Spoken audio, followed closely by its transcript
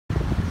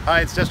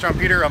Hi, it's Wherein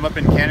Peter. I'm up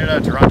in Canada,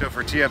 Toronto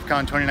for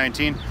TFCon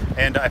 2019,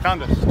 and I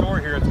found a store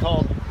here. It's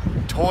called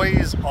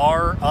Toys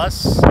R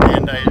Us,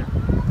 and I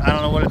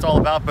don't know what it's all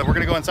about, but we're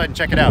gonna go inside and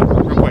check it out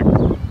real quick.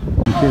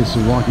 Okay,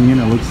 so walking in,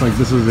 it looks like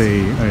this is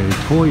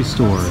a toy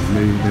store.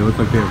 They look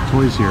like they have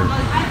toys here,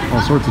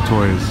 all sorts of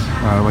toys,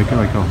 like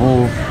a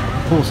whole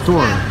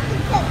store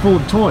full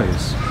of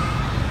toys.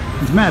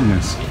 It's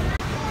madness.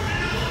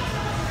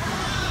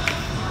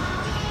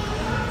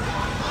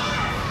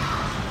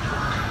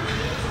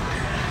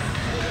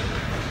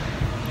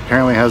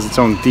 Apparently has its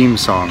own theme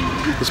song.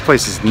 This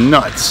place is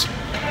nuts.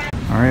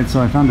 Alright, so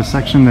I found a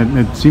section that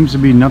it seems to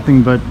be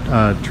nothing but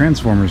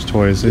Transformers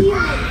toys.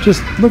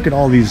 Just look at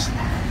all these.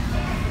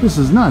 This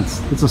is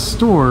nuts. It's a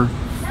store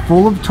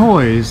full of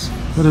toys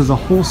that has a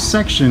whole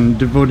section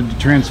devoted to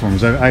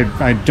Transformers.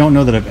 I don't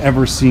know that I've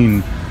ever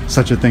seen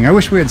such a thing. I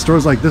wish we had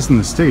stores like this in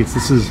the States.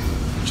 This is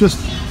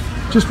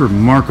just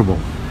remarkable.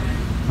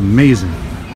 Amazing.